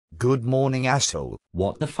Good morning, asshole.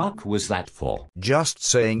 What the fuck was that for? Just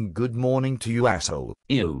saying good morning to you, asshole.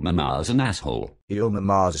 Ew, mama's an asshole. Ew,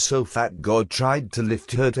 mama's so fat God tried to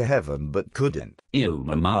lift her to heaven but couldn't. Ew,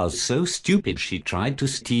 mama's so stupid she tried to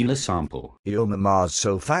steal a sample. Ew, mama's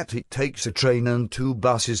so fat it takes a train and 2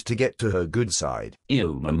 buses to get to her good side.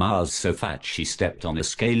 Ew, mama's so fat she stepped on a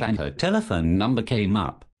scale and her telephone number came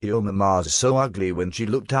up. Ew, mama's so ugly when she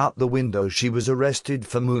looked out the window she was arrested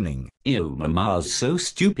for mooning. Ew, mama's so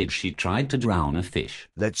stupid she tried to drown a fish.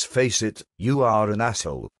 Let's face it, you are an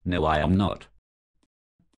asshole. No, I am not.